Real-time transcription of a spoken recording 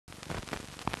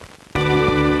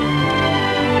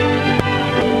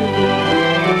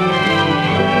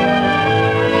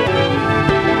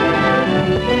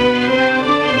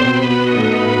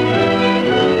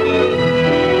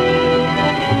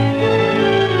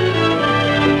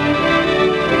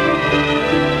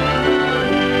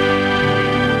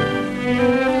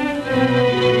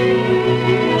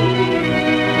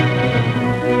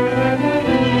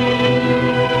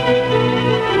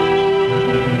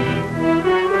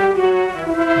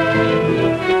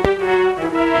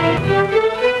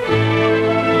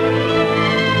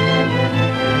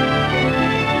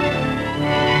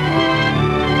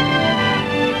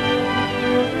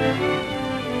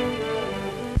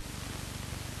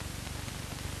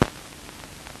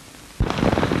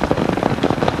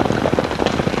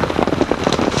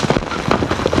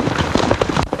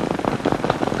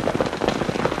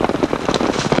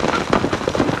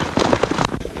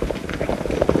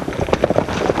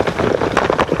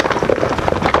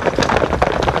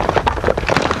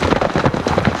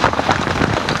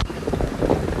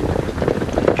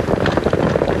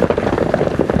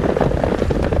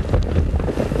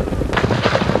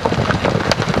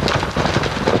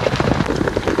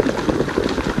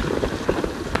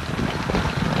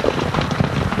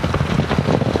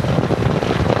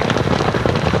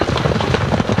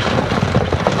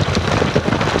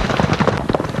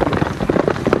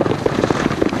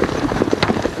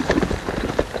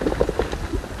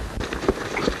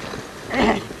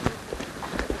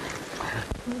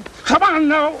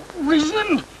now,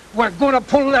 Reasonin, we're going to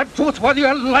pull that tooth whether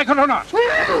you like it or not.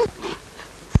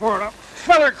 For a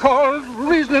fella called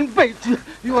Reasonin Bates,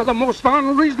 you are the most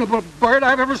unreasonable bird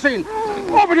I've ever seen.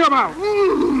 Open your mouth.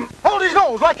 Hold his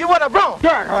nose like you would a bro.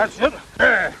 Yeah, that's it.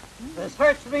 This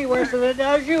hurts me worse than it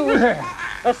does you.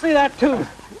 Let's see that tooth.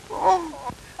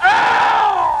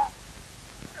 Ow!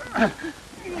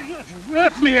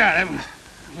 Let me at him.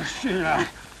 See now.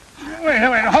 Wait,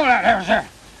 hold on there, sir.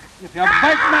 If you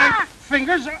bite my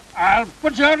fingers, I'll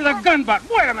put you out of the gun butt.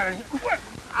 Wait a minute.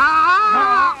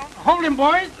 Hold him,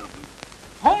 boys.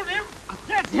 Hold him.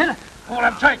 That's it. Hold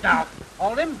him tight now.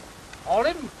 Hold him. Hold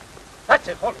him. That's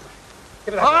it. Hold him.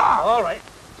 Give it up. All right.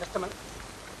 Just a minute.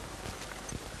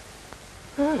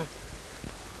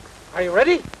 Are you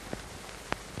ready?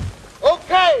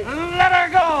 Okay. Let her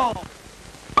go.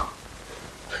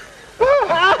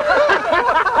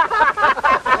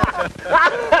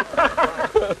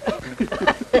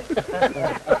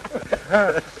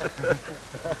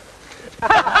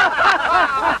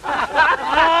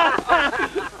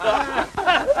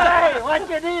 Hey, what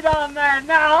you need on there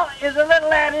now is a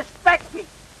little antiseptic.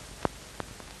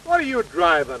 What are you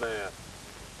driving at?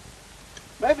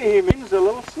 Maybe he means a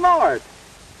little snort.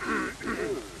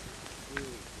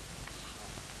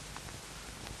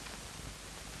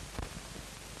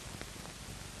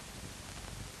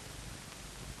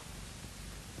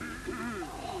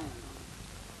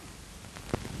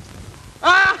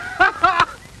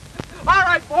 All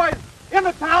right, boys, in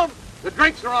the town, the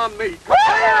drinks are on me.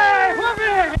 Hey,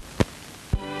 whoopee!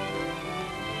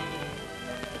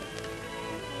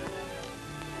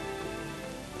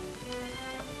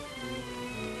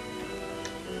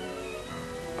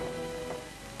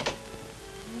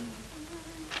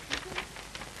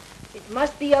 It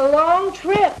must be a long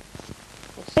trip.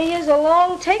 It is a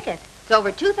long ticket. It's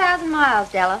over 2,000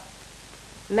 miles, Della.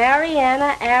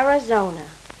 Marianna, Arizona.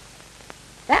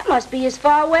 That must be as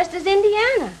far west as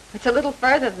Indiana. It's a little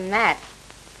further than that.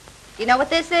 Do you know what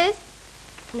this is?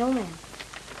 No, ma'am.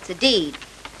 It's a deed.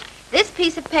 This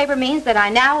piece of paper means that I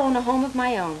now own a home of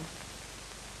my own.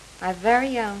 My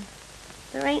very own.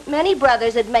 There ain't many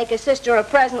brothers that'd make a sister a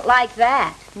present like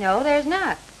that. No, there's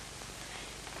not.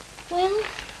 Well,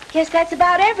 guess that's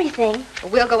about everything.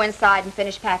 But we'll go inside and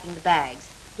finish packing the bags.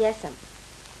 Yes'm.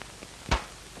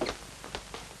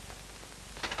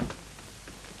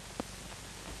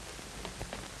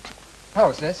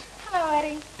 Hello, sis. Hello,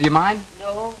 Eddie. Do you mind?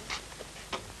 No.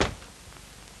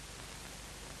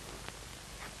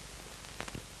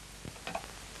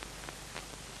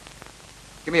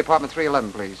 Give me apartment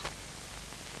 311, please.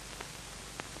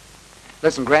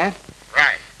 Listen, Grant.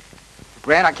 Right.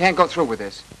 Grant, I can't go through with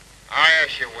this. Oh,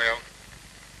 yes, you will.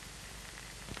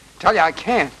 Tell you I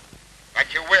can't.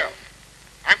 But you will.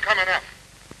 I'm coming up.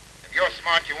 If you're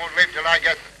smart, you won't live till I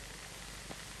get there.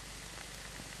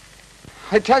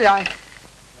 I tell you I...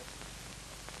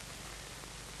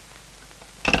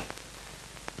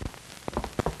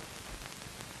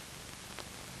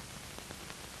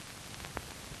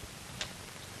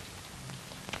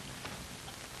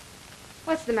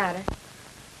 What's the matter?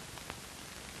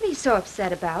 What are you so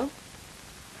upset about?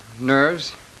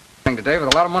 Nerves. Today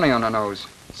with a lot of money on her nose.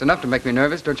 It's enough to make me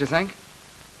nervous, don't you think?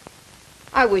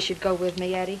 I wish you'd go with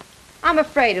me, Eddie. I'm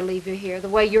afraid to leave you here the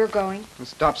way you're going. Well,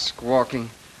 stop squawking.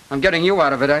 I'm getting you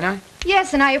out of it, ain't I?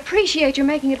 Yes, and I appreciate your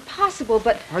making it possible,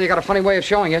 but... Well, you got a funny way of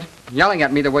showing it. Yelling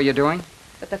at me the way you're doing.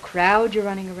 But the crowd you're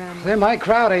running around with... They're my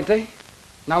crowd, ain't they?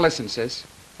 Now listen, sis.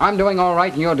 I'm doing all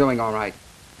right and you're doing all right.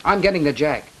 I'm getting the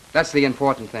jack. That's the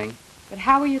important thing. But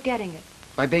how are you getting it?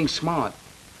 By being smart.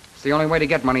 It's the only way to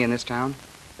get money in this town.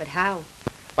 But how?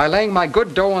 By laying my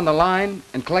good dough on the line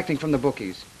and collecting from the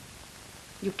bookies.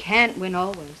 You can't win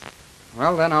always.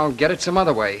 Well, then I'll get it some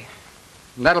other way.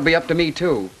 And that'll be up to me,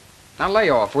 too. Now lay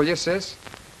off, will you, sis?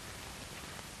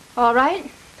 All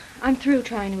right. I'm through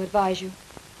trying to advise you.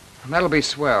 That'll be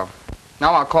swell.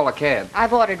 Now I'll call a cab.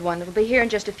 I've ordered one. It'll be here in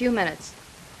just a few minutes.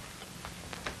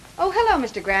 Oh, hello,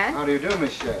 Mr. Grant. How do you do,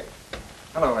 Miss Shea?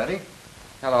 Hello, Eddie.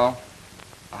 Hello.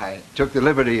 I took the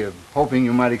liberty of hoping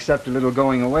you might accept a little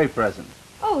going-away present.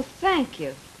 Oh, thank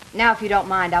you. Now, if you don't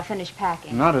mind, I'll finish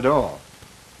packing. Not at all.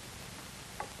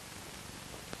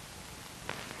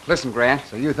 Listen, Grant.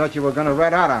 So you thought you were going to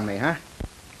red out on me, huh?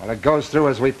 Well, it goes through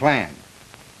as we planned.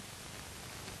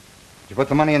 Did you put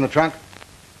the money in the trunk?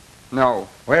 No.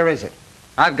 Where is it?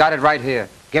 I've got it right here.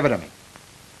 Give it to me.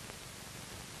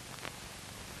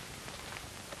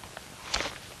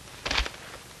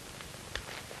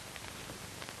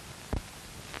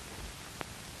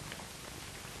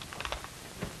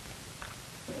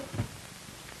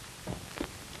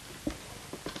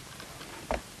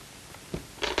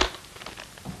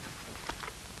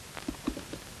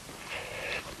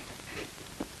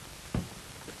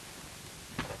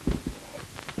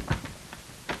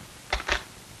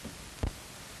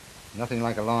 Nothing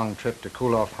like a long trip to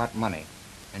cool off hot money.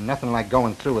 And nothing like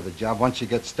going through with the job once you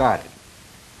get started.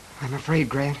 I'm afraid,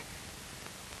 Grant.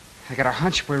 I got a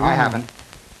hunch we're I wrong. haven't.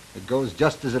 It goes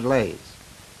just as it lays.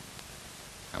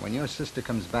 Now, when your sister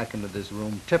comes back into this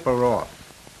room, tip her off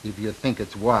if you think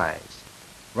it's wise.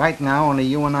 Right now, only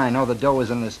you and I know the dough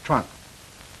is in this trunk.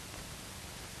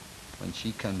 When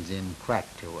she comes in, crack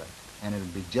to her. And it'll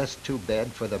be just too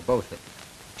bad for the both of you.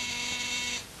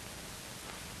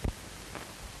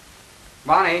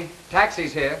 Bonnie,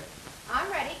 taxi's here. I'm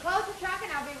ready. Close the truck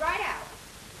and I'll be right out.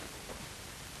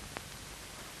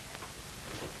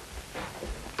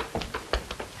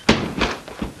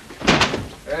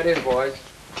 There it is, boys.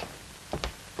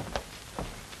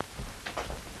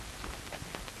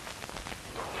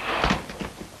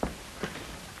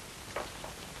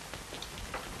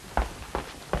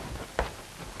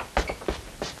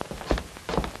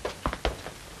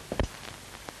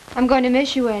 I'm going to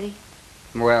miss you, Eddie.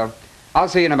 Well, I'll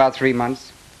see you in about 3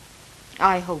 months.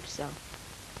 I hope so.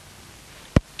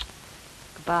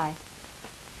 Goodbye.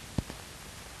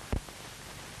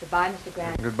 Goodbye, Mr.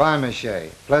 Grant. Goodbye, Miss Shea.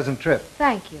 Pleasant trip.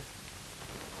 Thank you.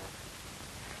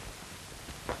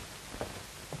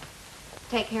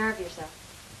 Take care of yourself.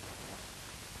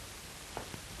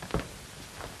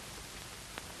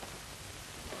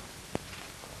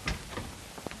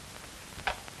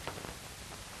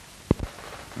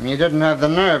 You didn't have the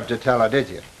nerve to tell her, did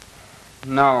you?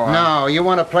 No. No, you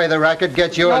want to play the racket,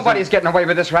 get yours. Nobody's getting away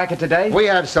with this racket today. We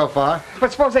have so far.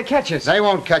 But suppose they catch us. They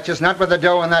won't catch us, not with the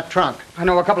dough in that trunk. I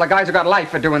know a couple of guys who got life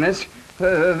for doing this.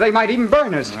 They might even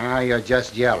burn us. Ah, you're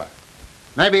just yellow.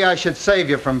 Maybe I should save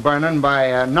you from burning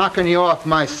by knocking you off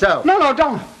myself. No,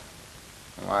 don't.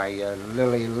 Why, you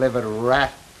lily-livered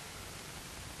rat.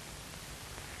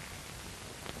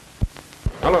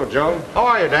 Hello, Joe. How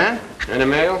are you, Dan? Any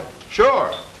mail?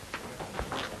 Sure.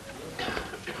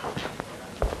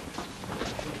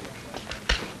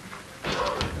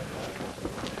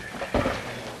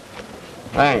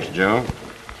 Thanks, Joe.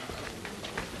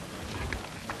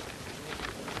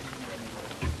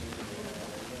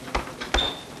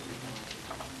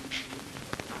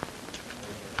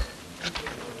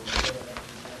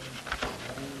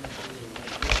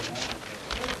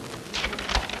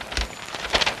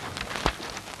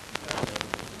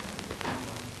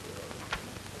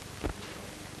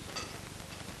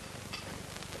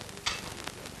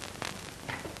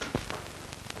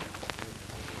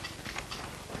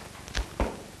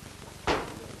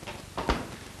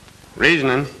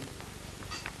 Reasonin.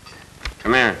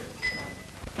 Come here.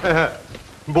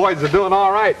 Boys are doing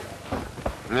all right.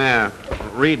 Yeah,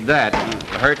 read that.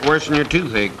 You hurt worse than your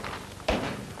toothache.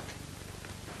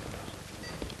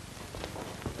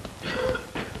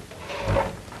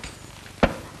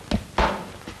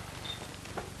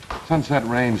 Sunset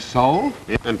Range sold?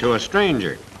 And to a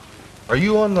stranger. Are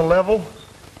you on the level?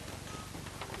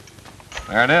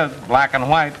 There it is, black and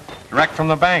white. Direct from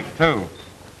the bank, too.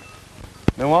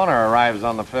 New owner arrives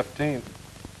on the 15th.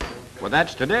 Well,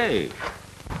 that's today.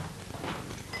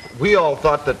 We all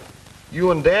thought that you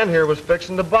and Dan here was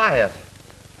fixing to buy it.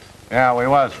 Yeah, we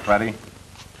was, Freddie.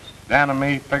 Dan and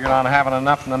me figured on having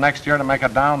enough in the next year to make a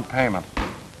down payment.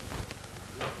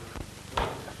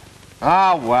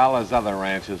 Ah, well, there's other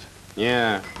ranches.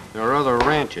 Yeah, there are other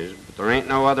ranches, but there ain't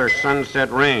no other Sunset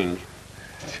Range.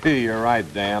 Gee, you're right,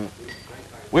 Dan.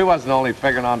 We wasn't only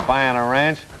figuring on buying a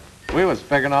ranch. We was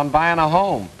figuring on buying a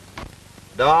home.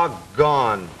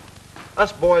 Doggone.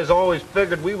 Us boys always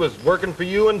figured we was working for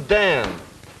you and Dan.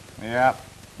 Yeah,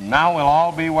 now we'll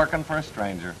all be working for a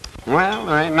stranger. Well,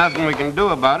 there ain't nothing we can do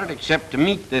about it except to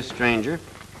meet this stranger.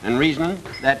 And reasoning,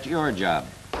 that's your job.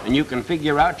 And you can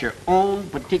figure out your own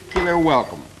particular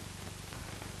welcome.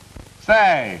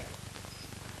 Say,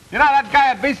 you know, that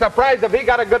guy'd be surprised if he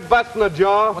got a good bust in the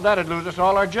jaw. Well, that'd lose us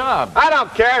all our jobs. I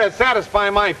don't care to satisfy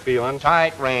my feelings.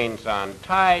 Tight rein, son.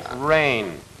 Tight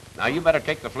rein. Now, you better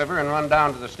take the flivver and run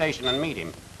down to the station and meet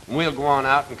him. And we'll go on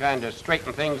out and kind of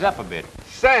straighten things up a bit.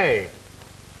 Say,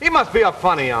 he must be a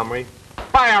funny hombre.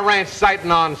 Buy a ranch sight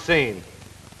and on scene.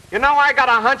 You know, I got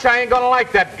a hunch I ain't gonna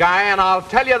like that guy, and I'll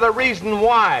tell you the reason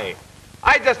why.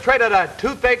 I just traded a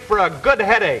toothache for a good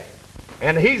headache,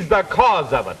 and he's the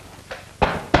cause of it.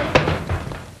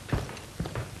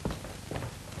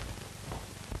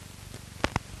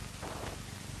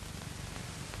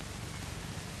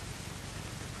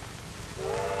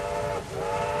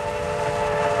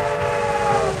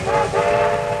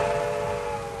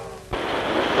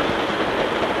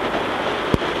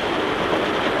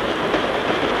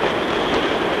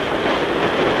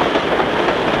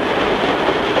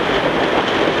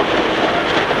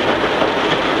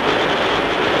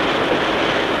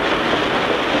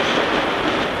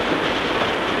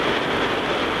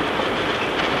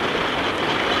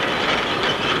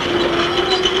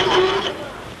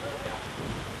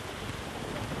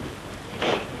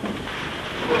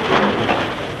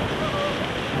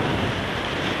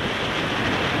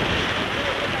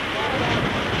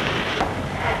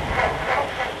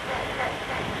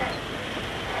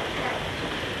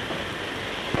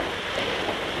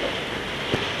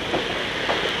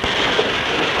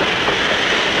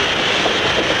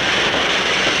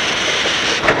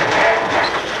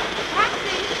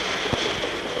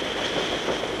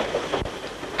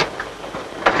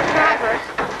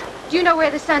 where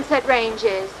the Sunset Range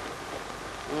is?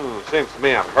 Seems to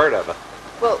me I've heard of it.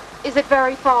 Well, is it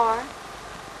very far?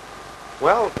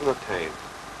 Well, Latane.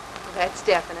 Well, that's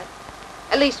definite.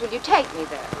 At least will you take me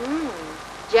there?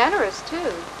 Generous,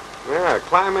 too. Yeah,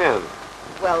 climb in.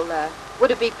 Well, would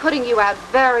it be putting you out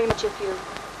very much if you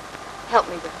help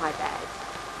me with my bags?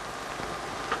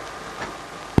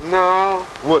 No,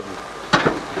 wouldn't.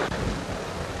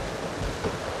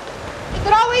 Is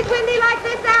it always windy like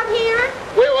this out here?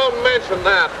 We won't mention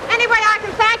that. Anyway, I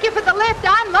can thank you for the lift.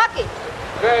 I'm lucky.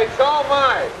 Hey, so am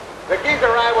I. The geezer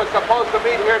I was supposed to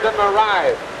meet here didn't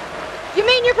arrive. You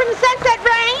mean you're from the Sunset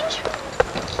Range?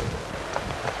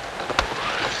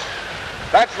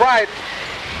 That's right.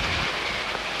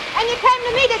 And you came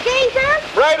to meet a geezer?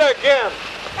 Right again.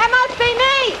 That must be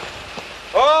me.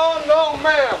 Oh, no,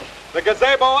 ma'am. The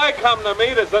gazebo I come to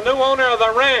meet is the new owner of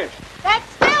the ranch. That's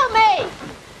still me.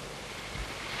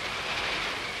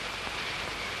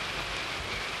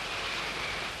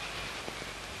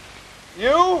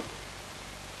 You?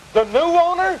 The new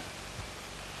owner?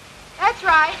 That's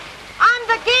right. I'm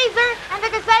the geezer and the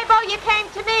gazebo you came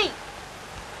to meet.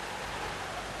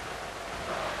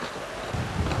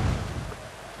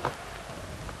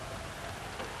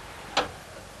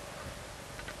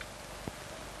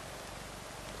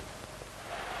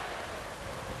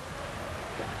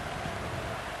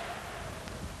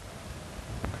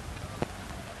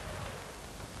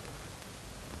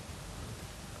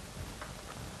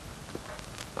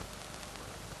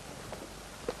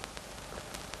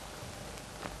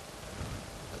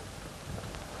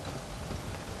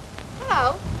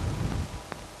 Hello.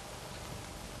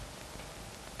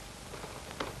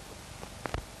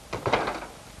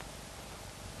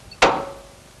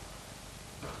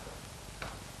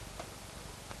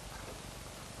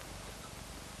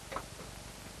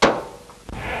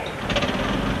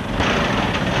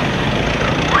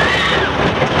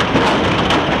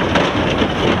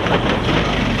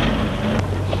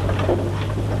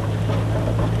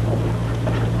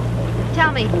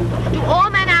 Tell me, do all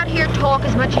men out here talk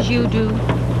as much as you do?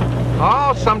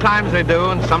 Oh, sometimes they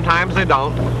do and sometimes they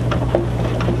don't.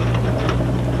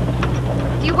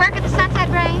 Do you work at the Sunset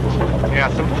Range?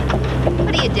 Yes,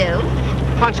 What do you do?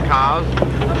 punch cows.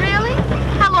 Oh, really?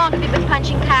 How long have you been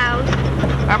punching cows?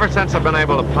 Ever since I've been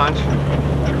able to punch.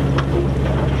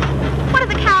 What did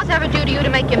the cows ever do to you to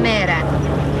make you mad at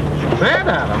them? Mad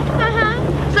at them?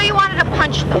 Uh-huh. So you wanted to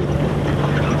punch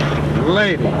them?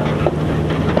 Lady.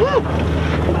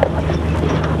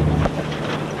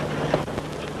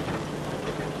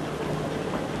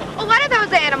 Well, what are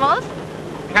those animals?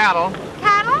 Cattle.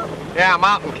 Cattle? Yeah,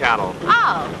 mountain cattle.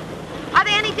 Oh. Are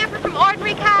they any different from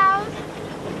ordinary cows?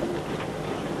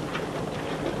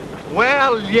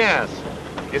 Well, yes.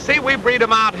 You see, we breed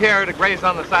them out here to graze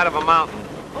on the side of a mountain.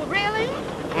 Oh, really?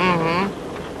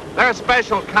 Mm-hmm. They're a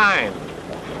special kind.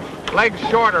 Legs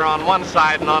shorter on one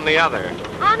side and on the other.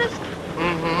 Honest?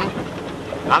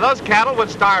 Mm-hmm. Now, those cattle would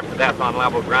starve to death on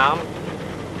level ground.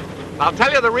 I'll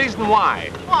tell you the reason why.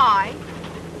 Why?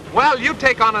 Well, you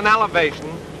take on an elevation.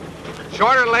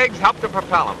 Shorter legs help to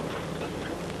propel them.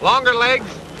 Longer legs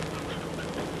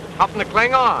help them to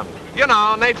cling on. You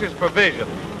know, nature's provision.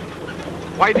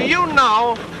 Why, do you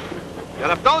know that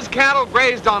if those cattle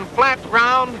grazed on flat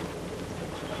ground,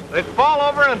 they'd fall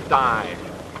over and die?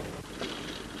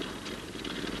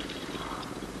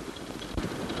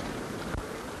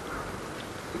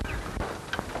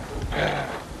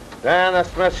 Dan,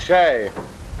 that's Miss Shea,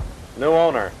 new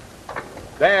owner.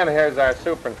 Dan here's our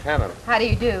superintendent. How do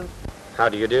you do? How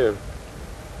do you do?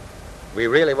 We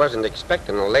really wasn't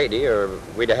expecting a lady, or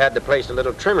we'd have had to place a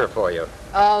little trimmer for you.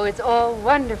 Oh, it's all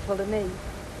wonderful to me.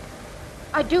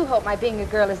 I do hope my being a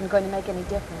girl isn't going to make any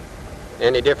difference.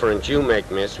 Any difference you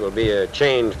make, miss, will be a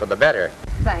change for the better.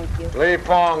 Thank you. Lee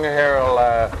Fong here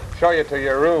will show you to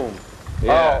your room.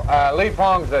 Yeah. Oh, Lee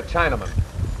Fong's a Chinaman.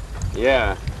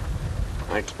 Yeah.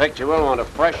 I expect you will want to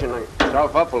freshen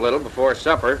yourself up a little before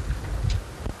supper.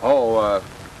 Oh,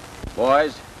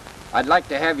 boys, I'd like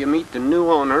to have you meet the new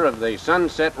owner of the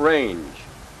Sunset Range.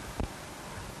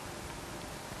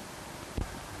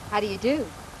 How do you do?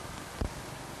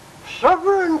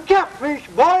 Supper and catfish,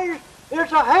 boys.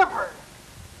 It's a heifer.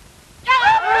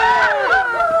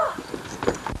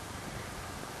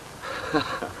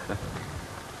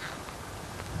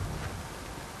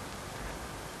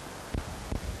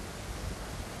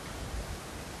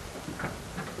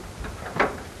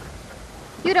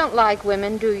 You don't like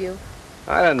women, do you?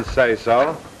 I didn't say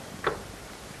so.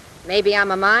 Maybe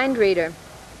I'm a mind reader.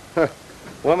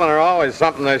 Women are always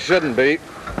something they shouldn't be.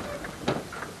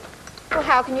 Well,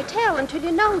 how can you tell until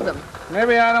you know them?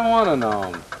 Maybe I don't want to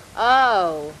know them.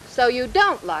 Oh, so you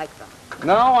don't like them?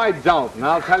 No, I don't, and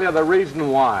I'll tell you the reason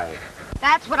why.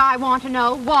 That's what I want to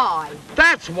know. Why?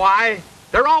 That's why.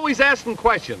 They're always asking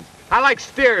questions. I like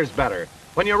steers better.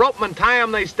 When you rope 'em and tie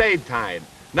 'em, they stayed tied.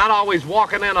 Not always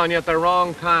walking in on you at the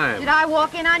wrong time. Did I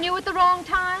walk in on you at the wrong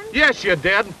time? Yes, you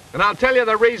did, and I'll tell you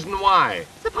the reason why.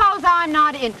 Suppose I'm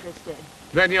not interested.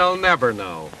 Then you'll never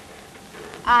know.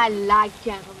 I like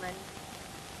gentlemen.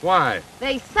 Why?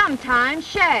 They sometimes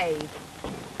shave.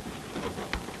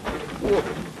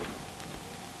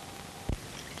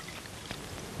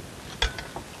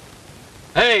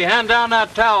 Hey, hand down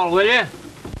that towel, will you?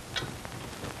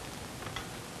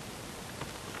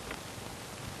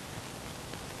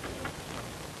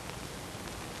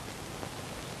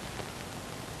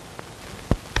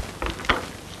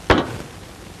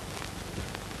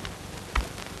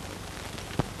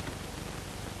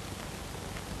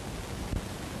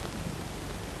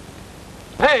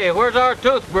 Hey, where's our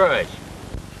toothbrush?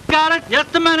 Got it,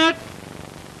 just a minute.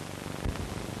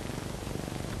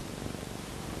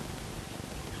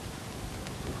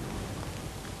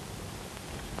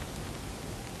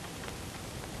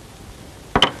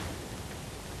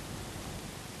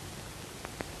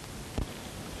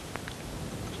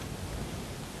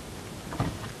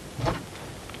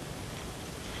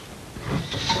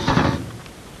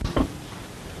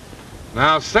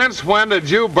 Now, since when did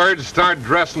you birds start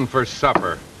dressing for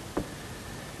supper?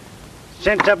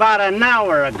 Since about an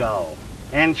hour ago.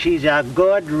 And she's a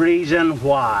good reason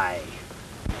why.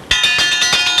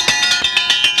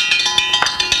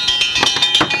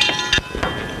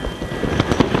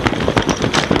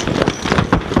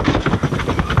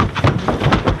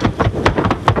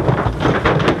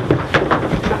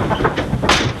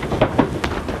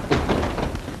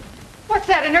 What's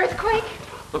that, an earthquake?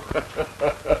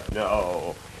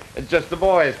 No, it's just the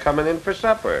boys coming in for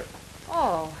supper.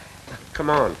 Oh, Come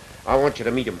on, I want you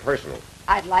to meet him personally.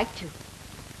 I'd like to.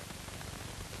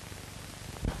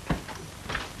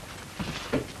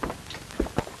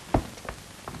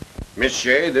 Miss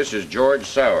Shea, this is George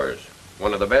Sowers,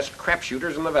 one of the best crap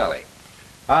shooters in the valley.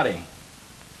 Howdy.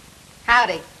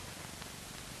 Howdy.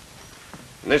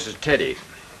 And this is Teddy.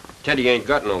 Teddy ain't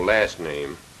got no last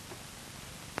name.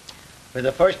 For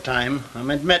the first time, I'm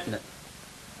admitting it.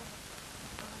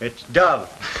 It's Dove.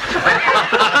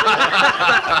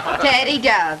 Teddy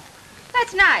Dove.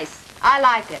 That's nice. I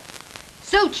like it.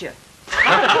 Suits you.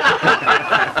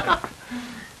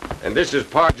 And this is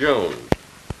Pa Jones.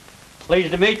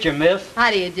 Pleased to meet you, miss.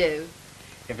 How do you do?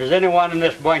 If there's anyone in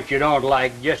this bunch you don't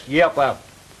like, just yelp out,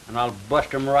 and I'll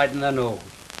bust 'em right in the nose.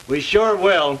 We sure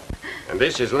will. And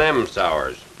this is Lem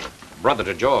Sowers, brother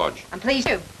to George. I'm pleased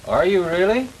to. Are you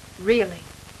really? Really.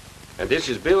 And this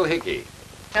is Bill Hickey.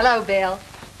 Hello, Bill.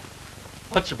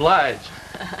 What's obliged?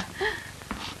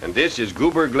 And this is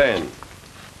Goober Glenn.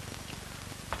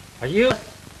 Are you?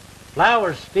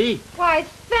 Flowers speak. Why,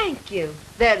 thank you.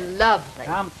 They're lovely.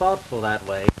 I'm thoughtful that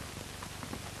way.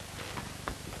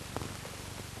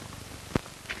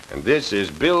 And this is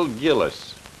Bill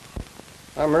Gillis.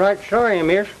 I'm right sorry,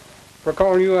 miss, for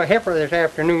calling you a heifer this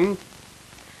afternoon.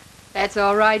 That's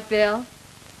all right, Bill.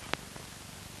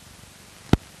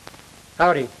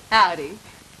 Howdy. Howdy.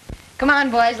 Come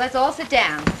on, boys, let's all sit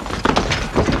down.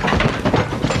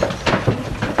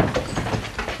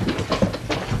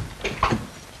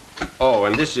 Oh,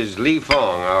 and this is Lee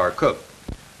Fong, our cook.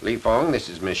 Lee Fong, this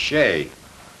is Miss Shea.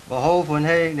 Just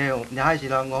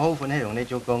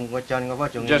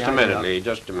a minute, Lee,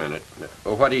 just a minute.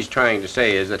 Well, what he's trying to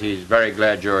say is that he's very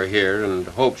glad you're here and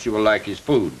hopes you will like his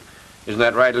food. Isn't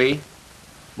that right, Lee?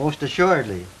 Most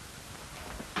assuredly.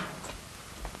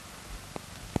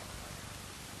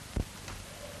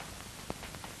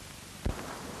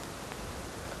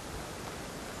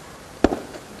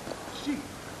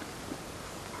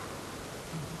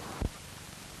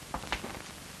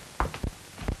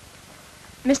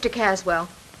 Mr. Caswell,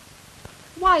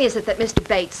 why is it that Mr.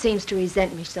 Bates seems to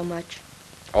resent me so much?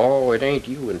 Oh, it ain't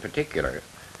you in particular.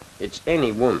 It's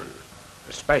any woman,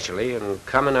 especially in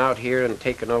coming out here and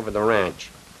taking over the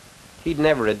ranch. He'd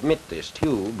never admit this to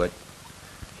you, but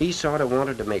he sort of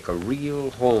wanted to make a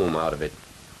real home out of it.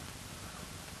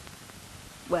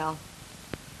 Well,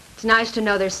 it's nice to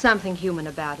know there's something human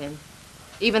about him,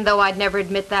 even though I'd never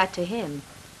admit that to him.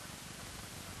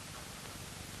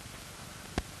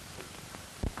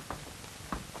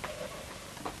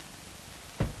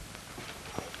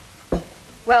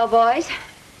 Well, boys,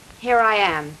 here I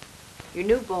am, your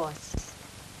new boss,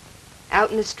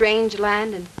 out in a strange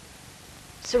land and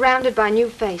surrounded by new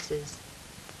faces.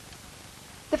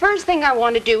 The first thing I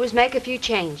want to do is make a few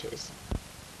changes.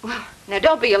 Well, now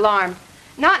don't be alarmed,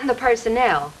 not in the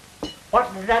personnel.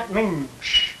 What does that mean?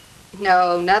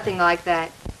 No, nothing like that.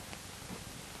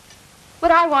 What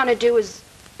I want to do is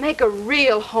make a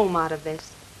real home out of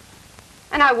this.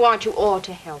 And I want you all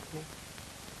to help me.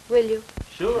 Will you?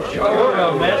 Sure.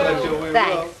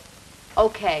 Thanks.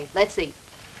 Okay, let's eat.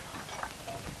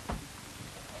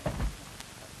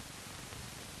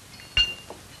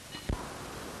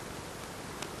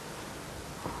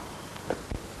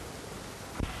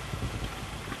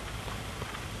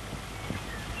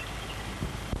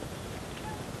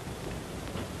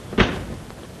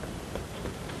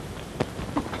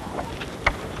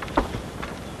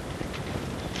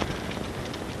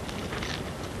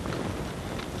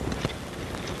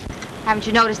 Haven't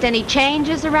you noticed any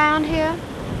changes around here?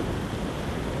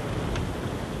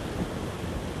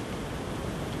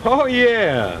 Oh,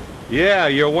 yeah. Yeah,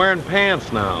 you're wearing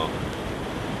pants now.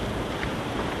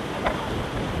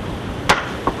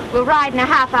 We'll ride in a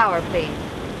half hour, please.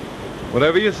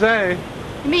 Whatever you say.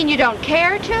 You mean you don't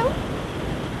care to?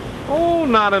 Oh,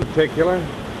 not in particular.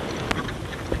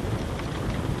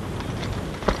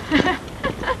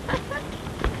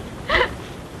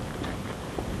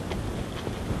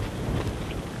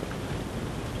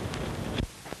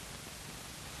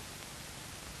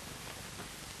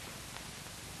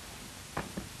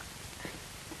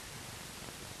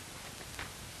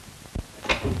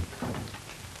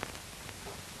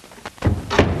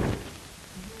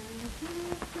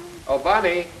 Oh,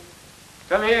 Bonnie,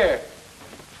 come here.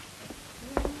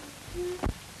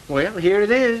 Well, here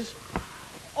it is.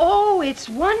 Oh, it's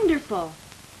wonderful.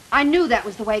 I knew that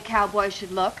was the way cowboys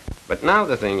should look. But now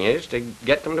the thing is to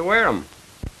get them to wear them.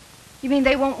 You mean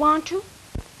they won't want to?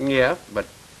 Yeah, but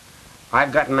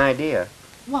I've got an idea.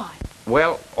 Why?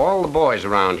 Well, all the boys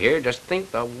around here just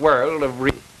think the world of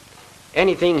Reason.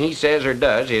 Anything he says or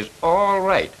does is all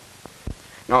right.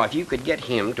 Now, if you could get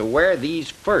him to wear these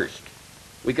first,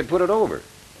 we could put it over.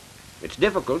 It's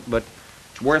difficult, but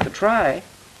it's worth a try.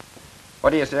 What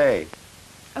do you say?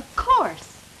 Of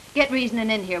course. Get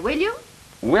Reasonin in here, will you?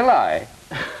 Will I?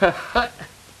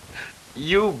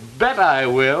 You bet I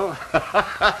will.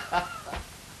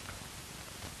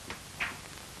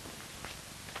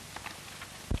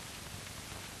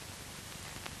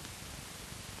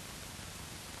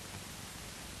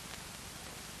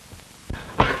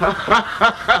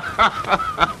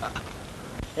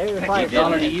 There's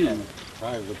 $5 to you.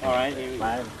 All right, here we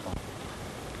go.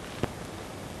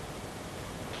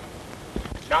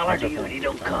 $1 to you, and he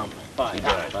don't come. $5.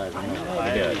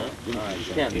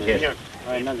 He did. All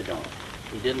right, another $1.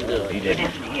 He didn't do it.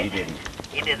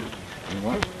 He didn't.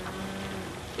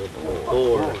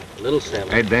 Four, little 7.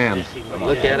 Hey, Dan.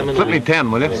 Look at him in Flip me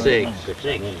 10, will you? 6.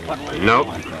 Nope.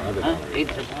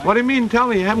 What do you mean? Tell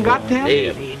me you haven't got 10?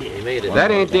 8. He made it.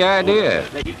 That ain't the idea.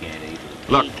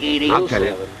 Look, I'll tell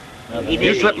you.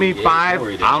 You slip me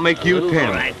 5, I'll make you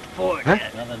 10. Huh?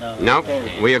 Nope.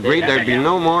 We agreed there'd be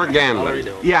no more gambling.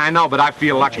 Yeah, I know, but I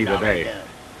feel lucky today.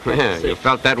 You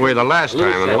felt that way the last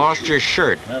time and lost your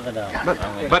shirt.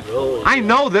 But I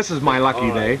know this is my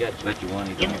lucky day.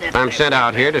 I'm sent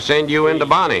out here to send you in to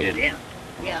Bonnie.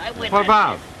 What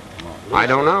about? I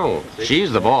don't know.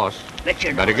 She's the boss.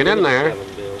 Better get in there.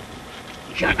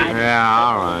 Yeah,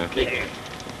 all right.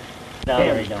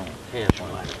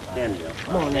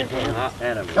 Come on, then,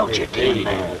 don't you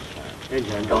dare.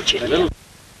 Don't you dare.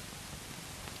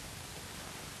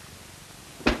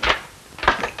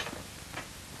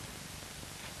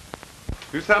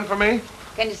 You sent for me?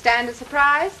 Can you stand a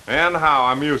surprise? And how?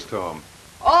 I'm used to them.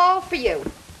 All for you.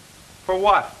 For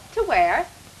what? To wear.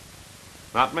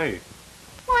 Not me.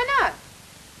 Why not?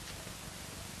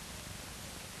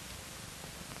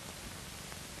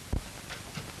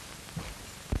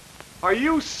 Are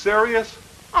you serious?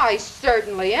 I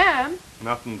certainly am.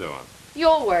 Nothing doing.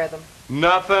 You'll wear them.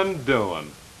 Nothing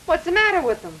doing. What's the matter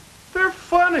with them? They're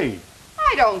funny.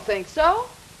 I don't think so.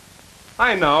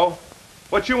 I know.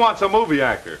 What you want's a movie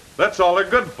actor. That's all they're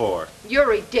good for. You're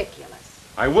ridiculous.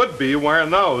 I would be wearing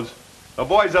those. The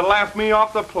boys would laugh me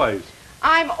off the place.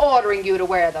 I'm ordering you to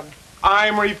wear them.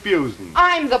 I'm refusing.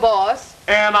 I'm the boss.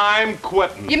 And I'm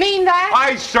quitting. You mean that?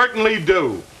 I certainly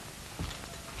do.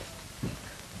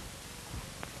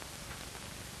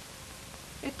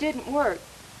 It didn't work.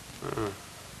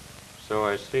 So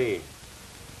I see.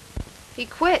 He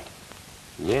quit.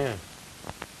 Yeah.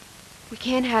 We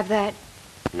can't have that.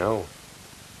 No.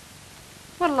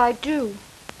 What'll I do?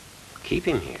 Keep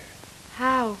him here.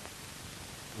 How?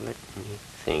 Let me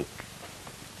think.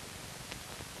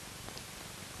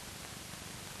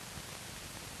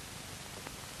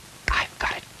 I've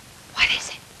got it. What is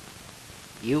it?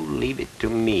 You leave it to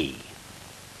me.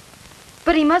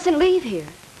 But he mustn't leave here.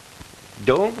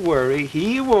 Don't worry,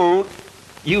 he won't.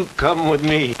 You come with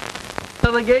me.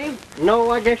 of the game?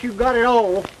 No, I guess you got it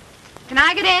all. Can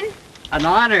I get in? An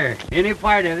honor, any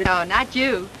part of it. No, not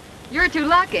you. You're too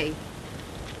lucky.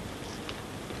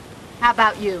 How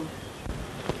about you?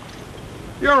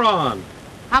 You're on.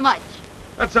 How much?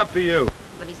 That's up to you.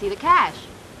 Let me see the cash.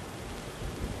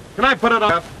 Can I put it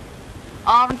on?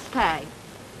 All's pay.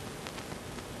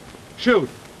 Shoot.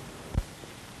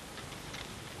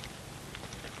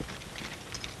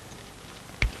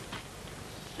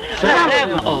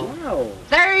 Oh.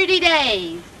 30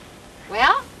 days.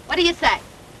 Well, what do you say?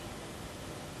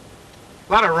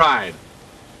 Let it ride.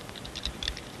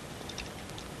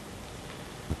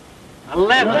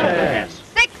 11.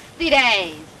 60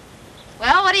 days.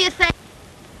 Well, what do you say?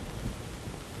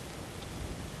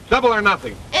 Double or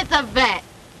nothing. It's a bet.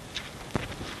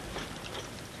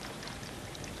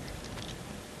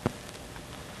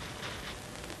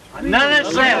 Another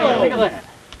 7. Look at that.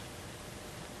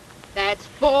 That's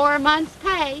 4 months'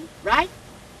 pay, right?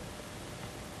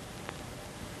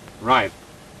 Right.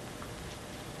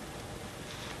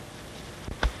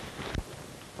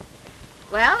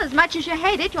 Well, as much as you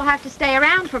hate it, you'll have to stay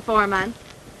around for 4 months.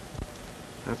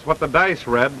 That's what the dice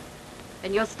read.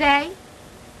 And you'll stay?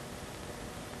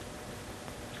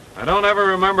 I don't ever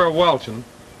remember welching.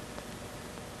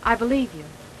 I believe you.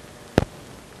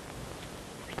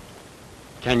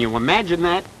 Can you imagine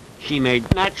that? She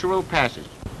made natural passes.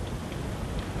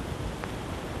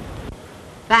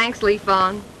 Thanks, Lee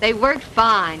Fawn. They worked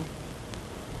fine.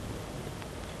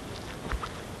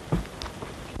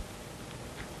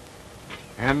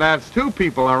 And that's 2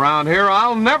 people around here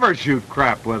I'll never shoot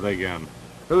crap with again.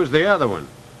 Who's the other one?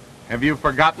 Have you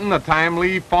forgotten the time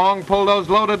Lee Fong pulled those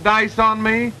loaded dice on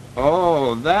me?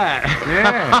 Oh, that.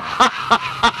 Yeah.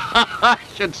 I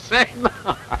should say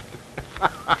not.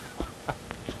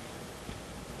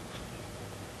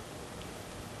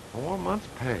 Four months'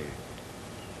 pay.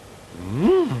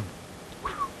 Mmm.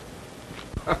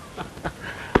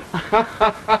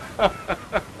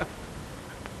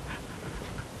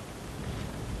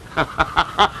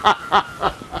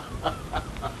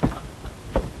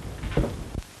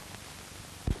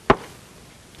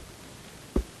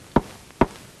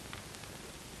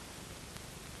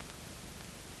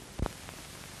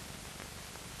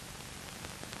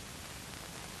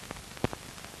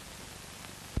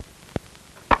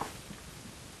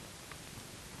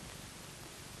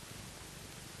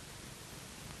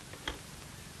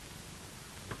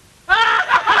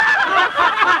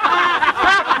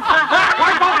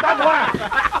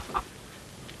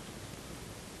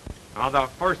 Now, the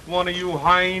first one of you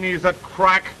hyenas that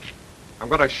crack, I'm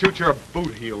gonna shoot your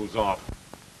boot heels off.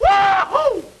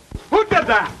 Wahoo! Who did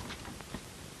that?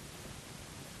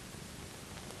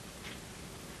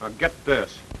 Now, get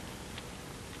this.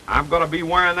 I'm gonna be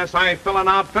wearing this eye-filling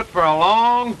outfit for a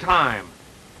long time.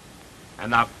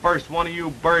 And the first one of you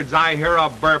birds I hear a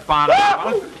burp on it.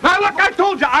 Now, look, I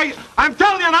told you, I'm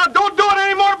telling you now, don't do it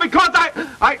anymore because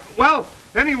well,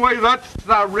 anyway, that's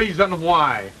the reason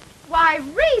why. Why,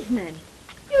 Reasonin,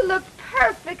 you look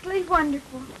perfectly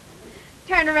wonderful.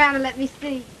 Turn around and let me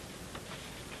see.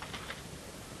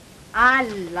 I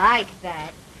like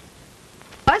that.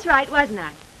 I was right, wasn't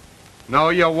I? No,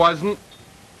 you wasn't.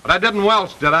 But I didn't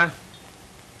welch, did I?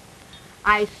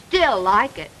 I still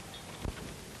like it.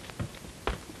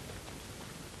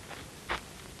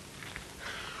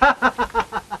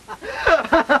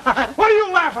 What are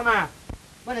you laughing at?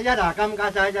 乜你一嗱咁架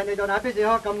勢啫？你到底必須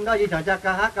開咁多耳長隻㗎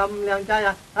嚇？咁靚仔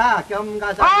啊！啊咁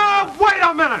架勢。Oh, wait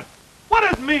a minute! What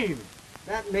does it mean?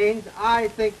 That means I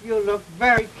think you look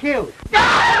very cute. You think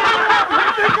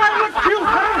I look cute,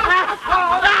 huh?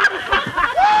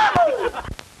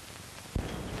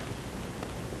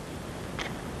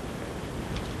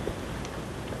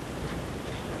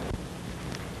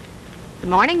 Good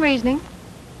morning, Reasoning.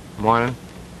 Morning.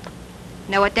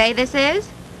 Know what day this is?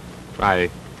 Friday.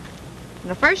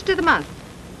 The first of the month.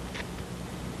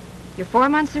 Your 4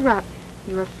 months are up.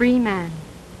 You're a free man.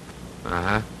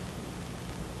 Uh-huh.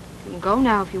 You can go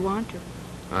now if you want to.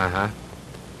 Uh-huh.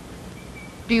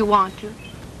 Do you want to?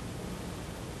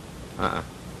 Uh-uh.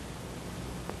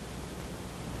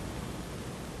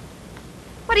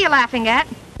 What are you laughing at?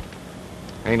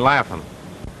 Ain't laughing.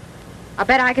 I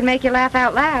bet I can make you laugh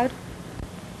out loud.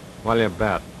 Well, you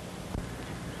bet.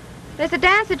 There's a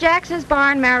dance at Jackson's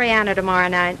Bar in Mariana tomorrow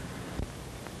night.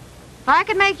 If I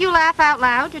could make you laugh out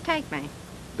loud, you'd take me.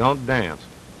 Don't dance.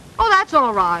 Oh, that's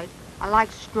all right. I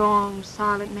like strong,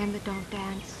 silent men that don't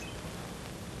dance.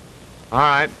 All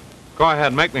right. Go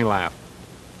ahead, make me laugh.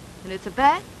 And it's a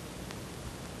bet?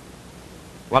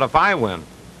 What if I win?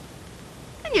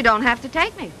 Then you don't have to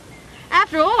take me.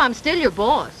 After all, I'm still your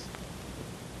boss.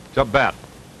 It's a bet.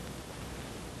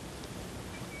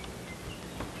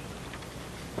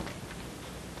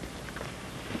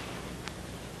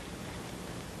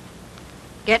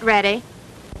 Get ready.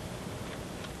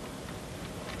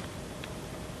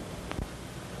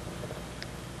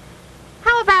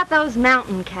 How about those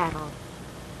mountain cattle?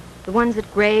 The ones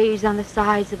that graze on the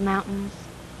sides of mountains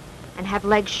and have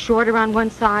legs shorter on one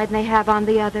side than they have on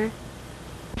the other?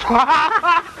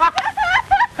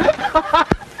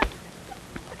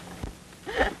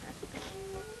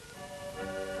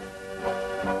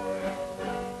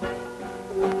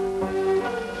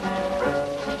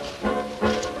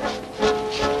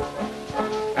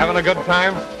 Having a good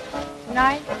time?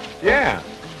 Tonight? Yeah.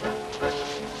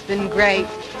 It's been great.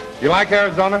 You like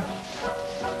Arizona?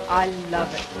 I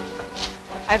love it.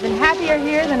 I've been happier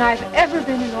here than I've ever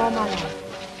been in all my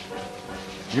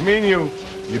life. You mean you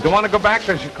don't want to go back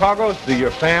to Chicago, see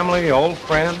your family, old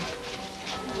friends?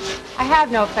 I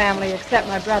have no family except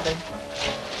my brother.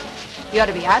 You ought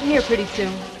to be out here pretty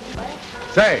soon.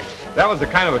 Say, that was the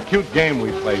kind of a cute game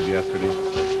we played yesterday.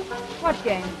 What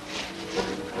game?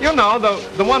 You know,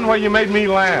 the one where you made me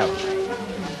laugh.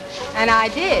 And I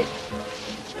did.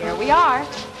 Here we are.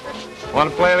 Want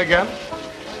to play it again?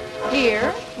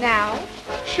 Here, now.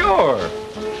 Sure.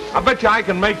 I bet you I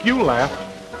can make you laugh.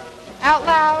 Out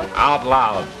loud. Out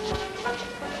loud.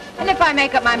 And if I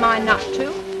make up my mind not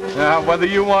to? Whether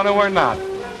you want to or not.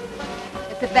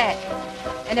 It's a bet.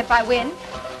 And if I win?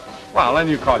 Well, then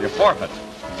you call your forfeit.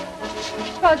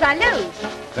 Suppose I lose.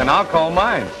 Then I'll call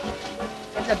mine.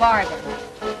 It's a bargain.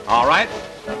 All right.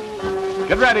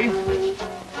 Get ready.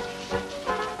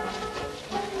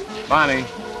 Bonnie,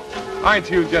 aren't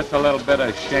you just a little bit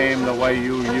ashamed the way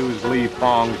you use Lee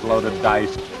Fong's loaded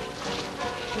dice?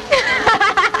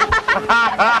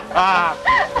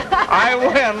 I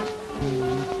win.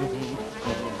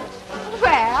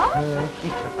 Well?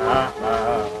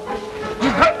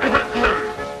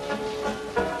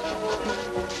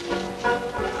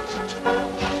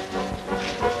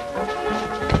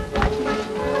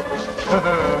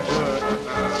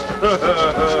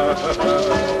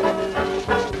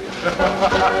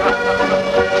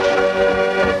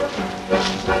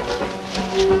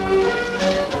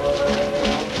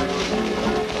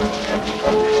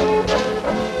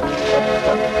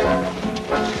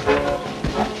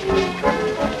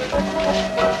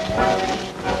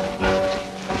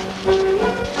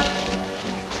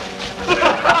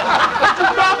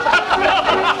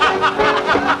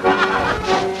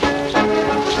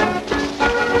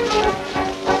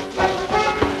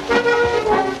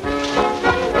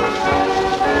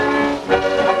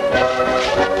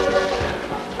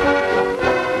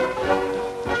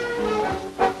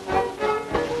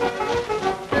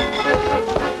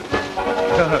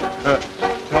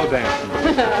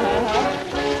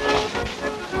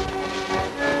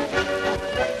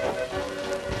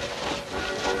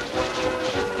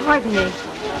 Pardon me.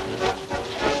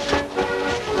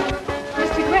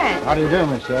 Mr. Grant. How do you do,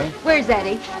 Miss Shea? Where's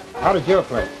Eddie? How did your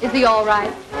place? Is he all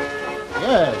right?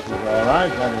 Yes, he's all right.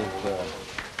 That is,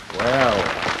 well,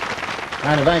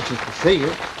 kind of anxious to see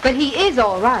you. But he is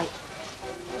all right.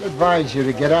 I'd advise you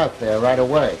to get out there right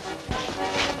away.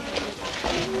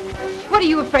 What are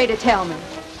you afraid to tell me?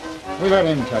 We let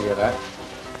him tell you that.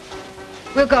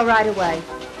 We'll go right away.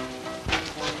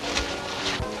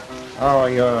 Oh,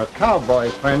 your cowboy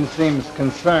friend seems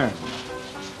concerned.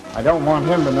 I don't want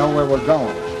him to know where we're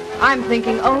going. I'm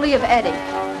thinking only of Eddie.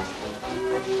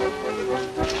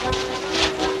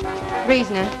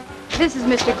 Reasonin, this is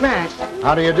Mr. Grant.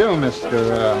 How do you do,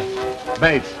 Mr.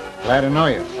 Bates. Glad to know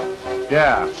you.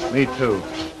 Yeah, me too.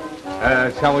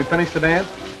 Shall we finish the dance?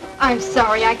 I'm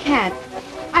sorry, I can't.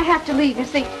 I have to leave. You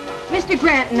see, Mr.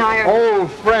 Grant and I are...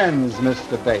 Old friends,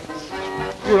 Mr. Bates.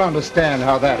 You'll understand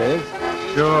how that is.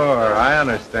 Sure, I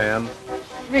understand.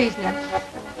 Reasonin,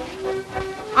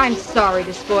 I'm sorry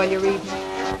to spoil your evening.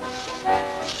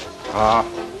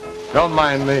 Don't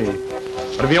mind me.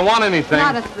 But if you want anything...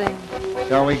 Not a thing.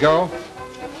 Shall we go?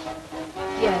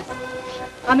 Yes.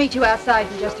 I'll meet you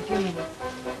outside in just a few minutes.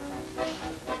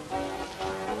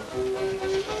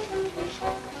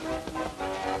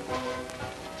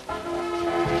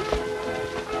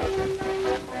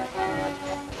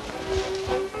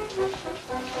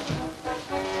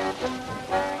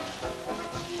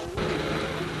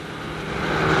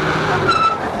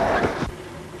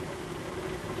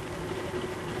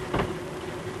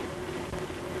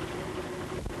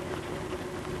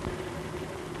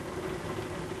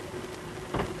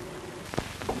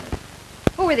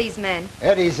 Who are these men?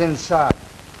 Eddie's inside.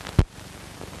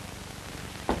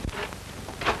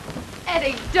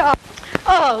 Eddie, dog.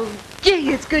 Oh,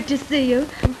 gee, it's good to see you.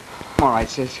 I'm all right,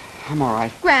 sis. I'm all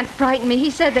right. Grant frightened me.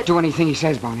 He said that... Do anything he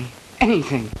says, Bonnie.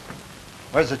 Anything.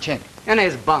 Where's the chink? In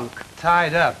his bunk.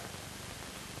 Tied up.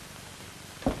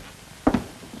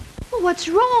 what's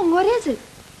wrong? What is it?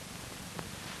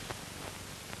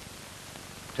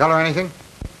 Tell her anything?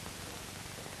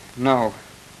 No.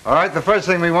 All right, the first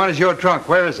thing we want is your trunk.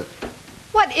 Where is it?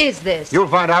 What is this? You'll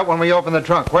find out when we open the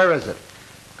trunk. Where is it?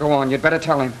 Go on, you'd better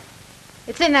tell him.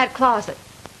 It's in that closet.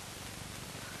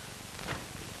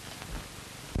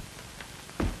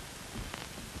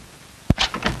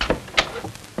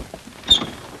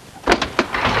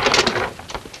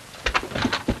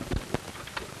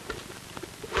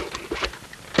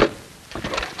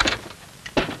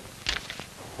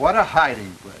 What a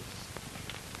hiding place.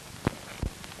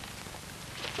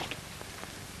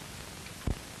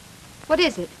 What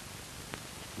is it?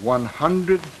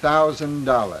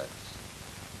 $100,000.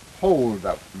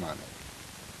 Hold-up money.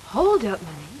 Hold-up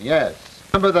money? Yes.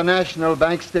 Remember the National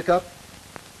Bank stick-up?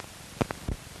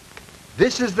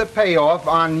 This is the payoff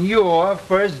on your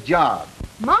first job.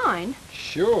 Mine?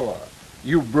 Sure.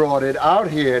 You brought it out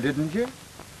here, didn't you?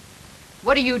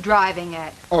 What are you driving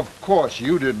at? Of course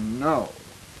you didn't know.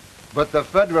 But the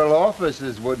federal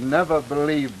officers would never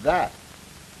believe that.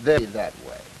 They're that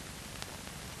way.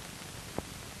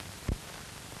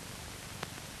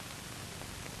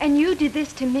 And you did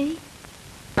this to me?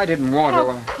 I didn't want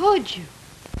to. How could you?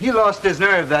 He lost his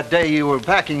nerve that day you were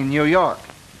packing in New York.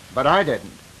 But I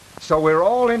didn't. So we're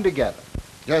all in together.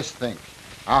 Just think.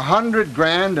 100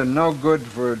 grand and no good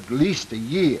for at least a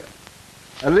year.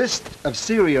 A list of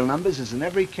serial numbers is in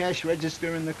every cash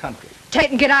register in the country.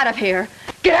 Tate, get out of here.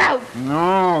 Get out!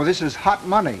 No, this is hot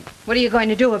money. What are you going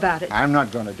to do about it? I'm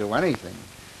not going to do anything.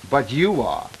 But you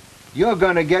are. You're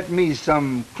going to get me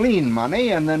some clean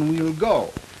money and then we'll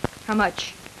go. How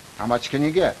much? How much can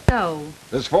you get? No.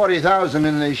 There's 40,000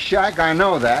 in this shack, I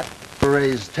know that. To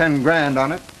raise 10 grand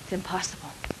on it. It's impossible.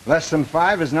 Less than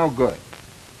 5 is no good.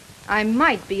 I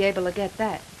might be able to get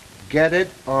that. Get it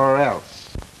or else.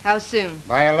 How soon?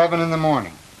 By 11 in the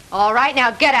morning. All right,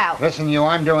 now get out. Listen, you,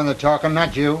 I'm doing the talking,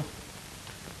 not you.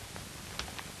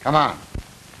 Come on.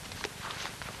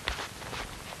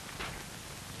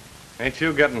 Ain't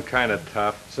you getting kind of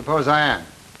tough? Suppose I am.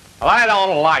 Well, I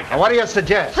don't like it. Now, what do you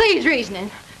suggest? Please, Reasonin.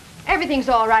 Everything's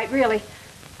all right, really.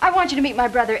 I want you to meet my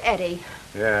brother, Eddie.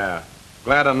 Yeah.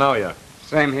 Glad to know you.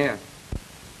 Same here.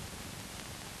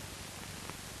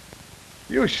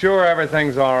 You sure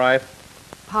everything's all right?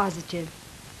 Positive.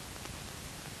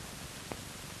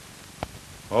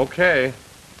 Okay.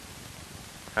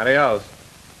 Adios.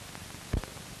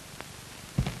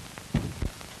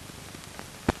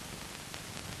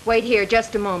 Wait here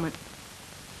just a moment.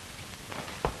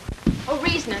 Oh,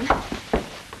 Reasonin.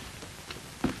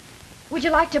 Would you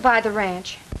like to buy the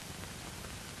ranch?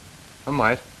 I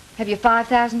might. Have you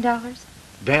 $5,000?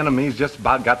 Dan and me's just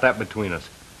about got that between us.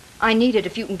 I need it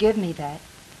if you can give me that.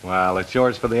 Well, it's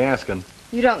yours for the asking.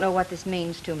 You don't know what this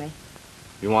means to me.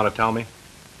 You want to tell me?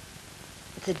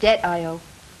 It's a debt I owe.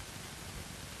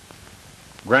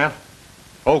 Grant?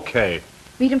 Okay.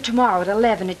 Meet him tomorrow at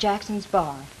 11 at Jackson's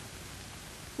bar.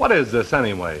 What is this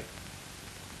anyway?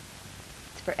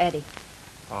 It's for Eddie.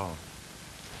 Oh.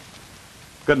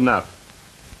 Good enough.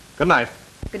 Good night.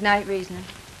 Good night, Reasonin.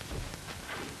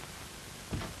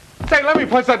 Say, let me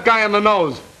punch that guy in the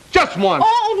nose. Just once.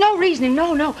 Oh, no, Reasonin.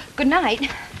 No, no. Good night.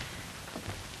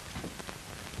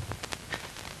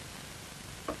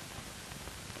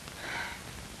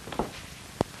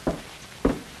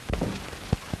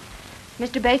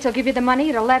 Mr. Bates will give you the money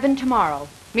at 11 tomorrow.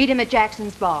 Meet him at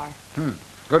Jackson's bar.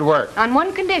 Good work. On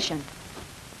one condition.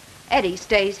 Eddie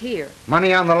stays here.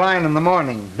 Money on the line in the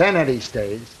morning, then Eddie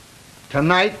stays.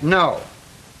 Tonight, no.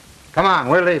 Come on,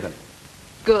 we're leaving.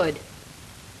 Good.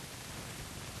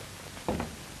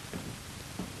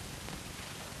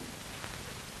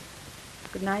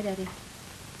 Good night, Eddie.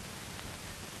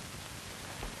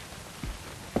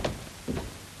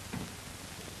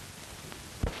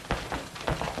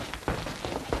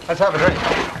 Let's have a drink.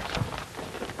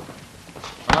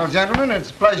 Well, gentlemen, it's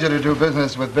a pleasure to do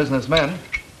business with businessmen.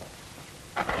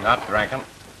 Not drinking.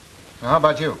 How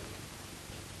about you?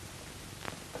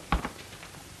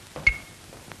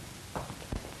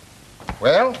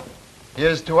 Well,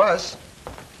 here's to us.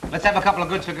 Let's have a couple of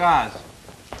good cigars.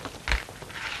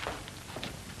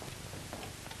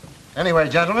 Anyway,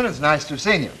 gentlemen, it's nice to have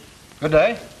seen you. Good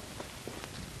day.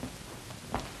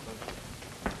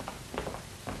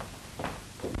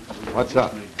 What's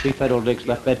up? 3 federal dicks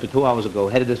left Bedford 2 hours ago,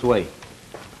 headed this way.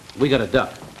 We got a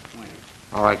duck.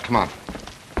 All right, come on.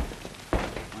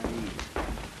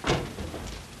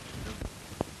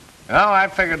 Well, I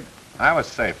figured I was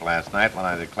safe last night when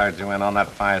I declared you in on that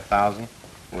 5,000.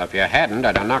 Well, if you hadn't,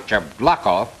 I'd have knocked your block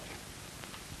off.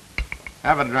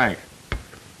 Have a drink.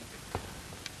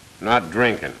 Not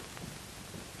drinking.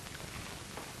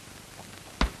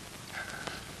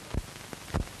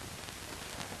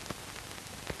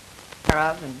 care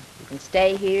of, and you can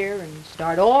stay here and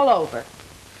start all over.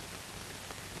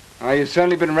 Oh, you've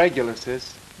certainly been regular,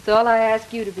 sis. It's all I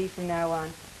ask you to be from now on.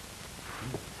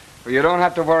 Well, you don't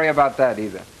have to worry about that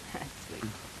either. That's sweet.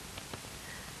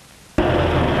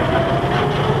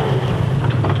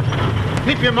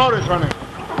 Keep your motors running.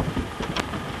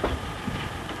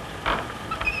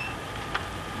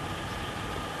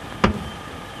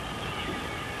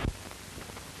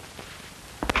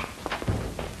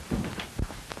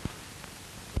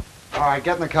 All right,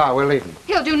 get in the car. We're leaving.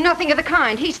 He'll do nothing of the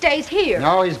kind. He stays here.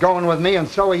 No, he's going with me, and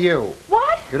so are you.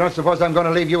 What? You don't suppose I'm going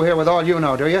to leave you here with all you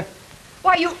know, do you?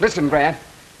 Why, you... Listen, Grant.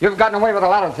 You've gotten away with a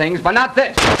lot of things, but not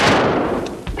this.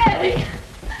 Eddie!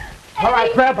 All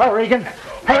right, grab her, Regan.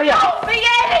 Hurry up. Help me,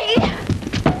 Eddie!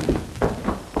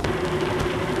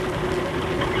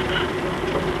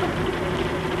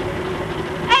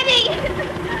 Eddie!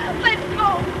 Let's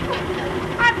go!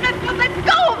 Let's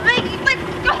go, baby! Let's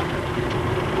go!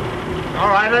 All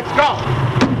right, let's go.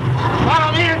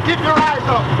 Follow me and keep your eyes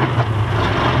open.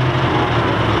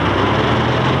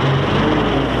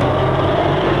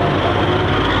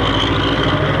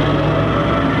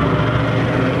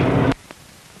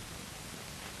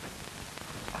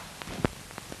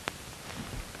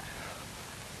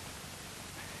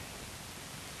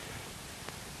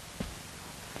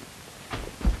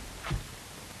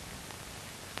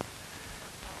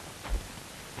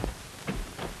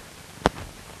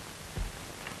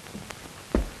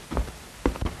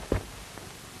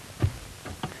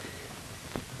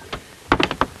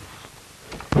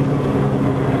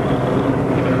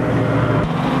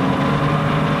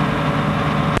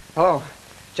 Hello.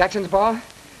 Jackson's bar?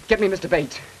 Get me Mr.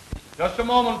 Bates. Just a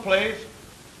moment, please.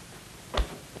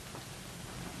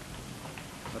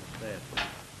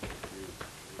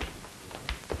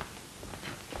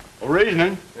 Well,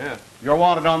 Reasonin. Yeah. You're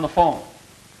wanted on the phone.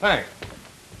 Thanks.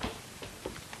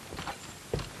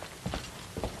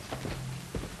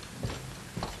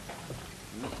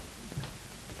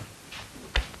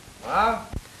 Well?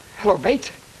 Hello,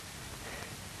 Bates.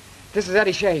 This is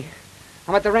Eddie Shea.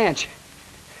 I'm at the ranch.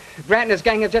 Grant and his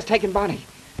gang have just taken Bonnie.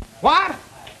 What?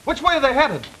 Which way are they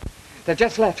headed? They've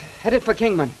just left, headed for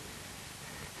Kingman.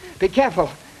 Be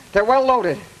careful. They're well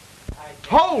loaded.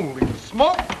 Holy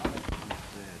smoke!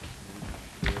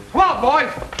 Come on,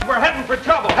 boys. We're heading for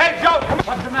trouble. Hey, Joe, come on.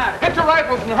 What's the matter? Get your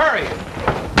rifles and hurry.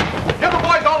 Give the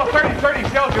boys all the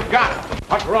 30-30 shells you've got.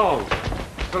 What's wrong?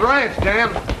 To the ranch,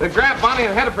 Dan. They've grabbed Bonnie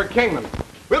and headed for Kingman.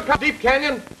 We'll cut Deep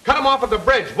Canyon, cut them off at the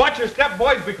bridge. Watch your step,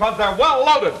 boys, because they're well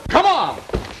loaded. Come on!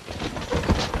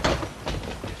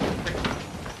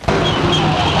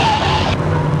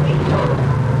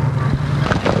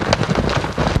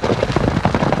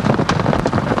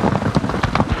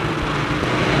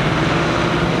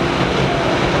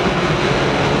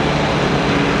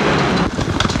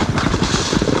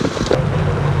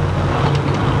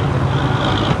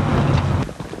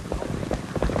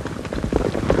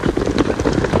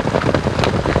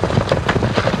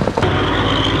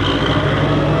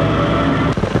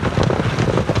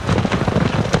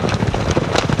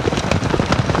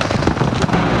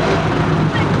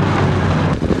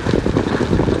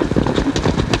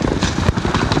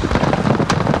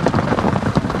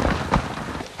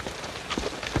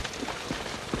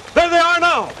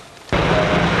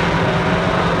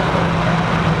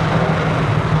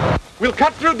 We'll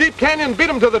cut through Deep Canyon and beat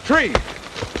them to the tree.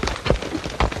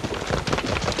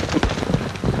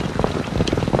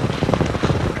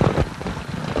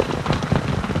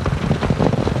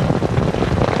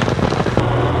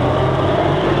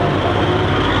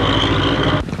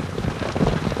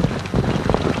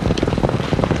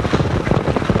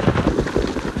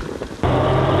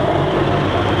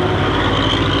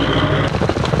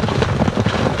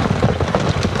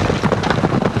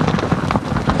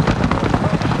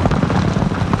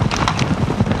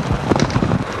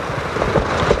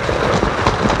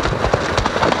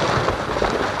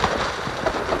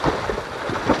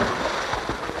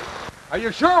 Are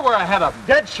you sure we're ahead of them?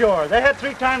 Dead sure. They had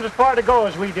 3 times as far to go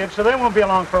as we did, so they won't be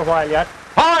along for a while yet.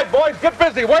 All right, boys, get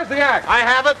busy. Where's the axe? I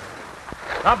have it.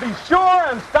 Now be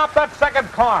sure and stop that second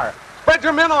car. Spread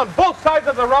your men on both sides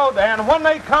of the road, and when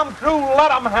they come through, let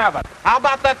them have it. How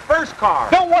about that first car?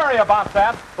 Don't worry about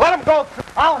that. Let them go through.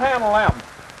 I'll handle them.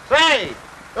 Say,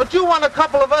 don't you want a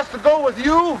couple of us to go with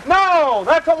you? No,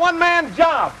 that's a one-man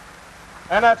job.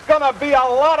 And it's going to be a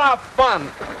lot of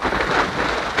fun.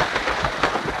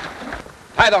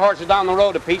 Tie the horses down the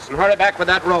road a piece and hurry back with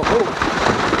that rope. Move.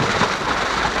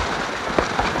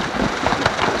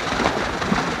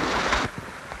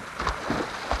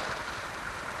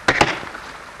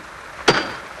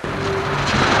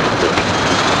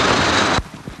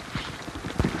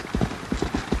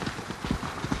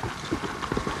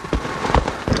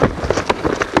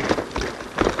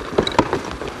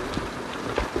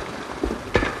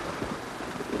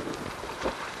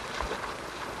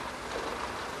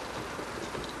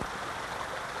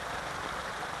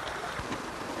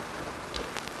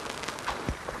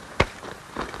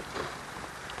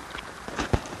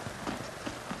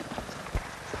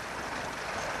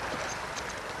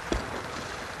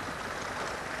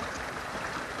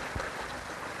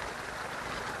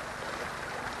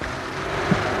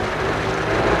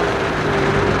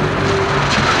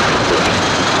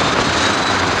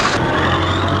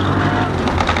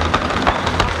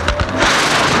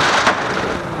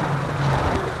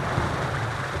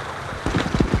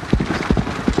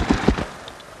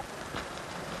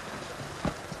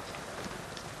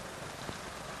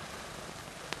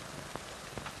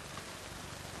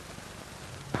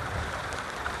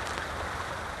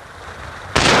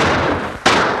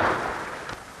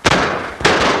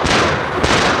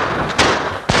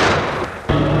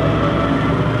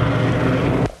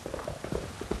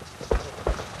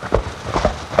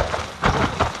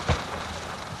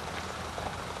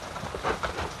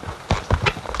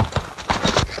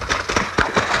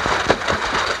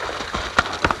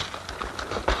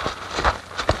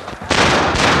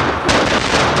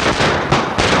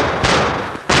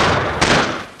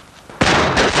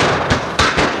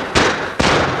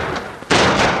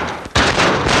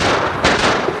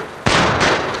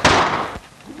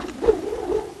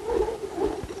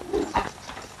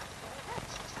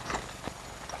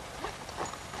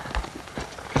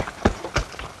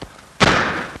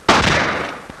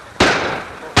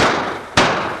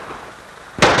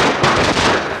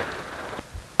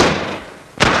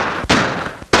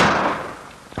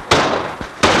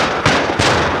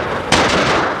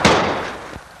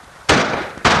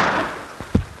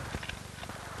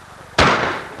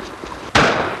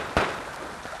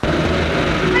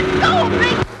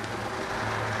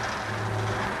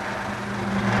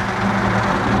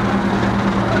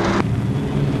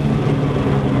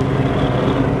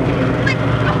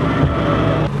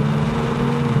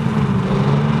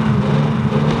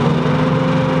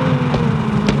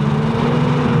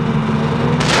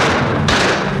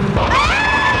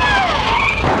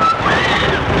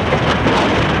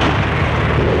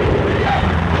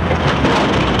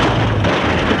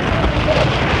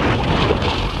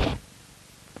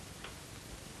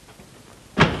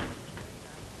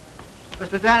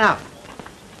 Mr. Dan 啊，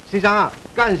先生啊，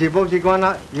嗰陣時冇事幹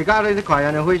啦，而家呢啲窮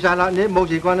人就去晒啦，你冇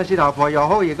事幹啦，事頭婆又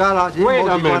好而家啦，已經 Wait 冇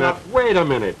a 事幹啦 minute. Wait a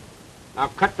minute. Now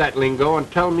cut that lingo and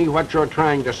tell me what you're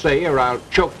trying to say, or I'll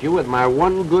choke you with my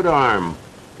one good arm.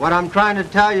 What I'm trying to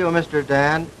tell you, Mr.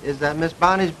 Dan, is that Miss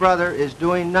Bonnie's brother is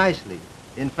doing nicely.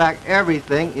 In fact,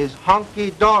 everything is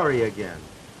hunky-dory again.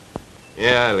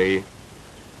 Yeah, Lee.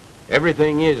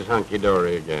 Everything is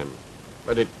hunky-dory again.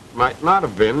 But it might not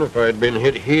have been if I'd been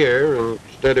hit here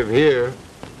instead of here.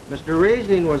 Mr.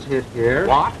 Reasonin was hit here.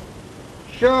 What?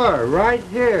 Sure, right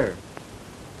here.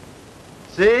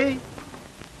 See?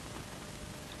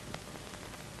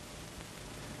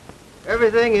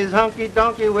 Everything is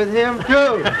hunky-donkey with him,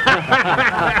 too.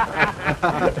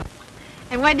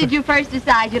 And when did you first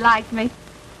decide you liked me?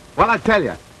 Well, I tell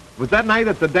you, it was that night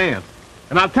at the dance.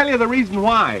 And I'll tell you the reason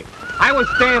why. I was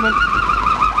standing...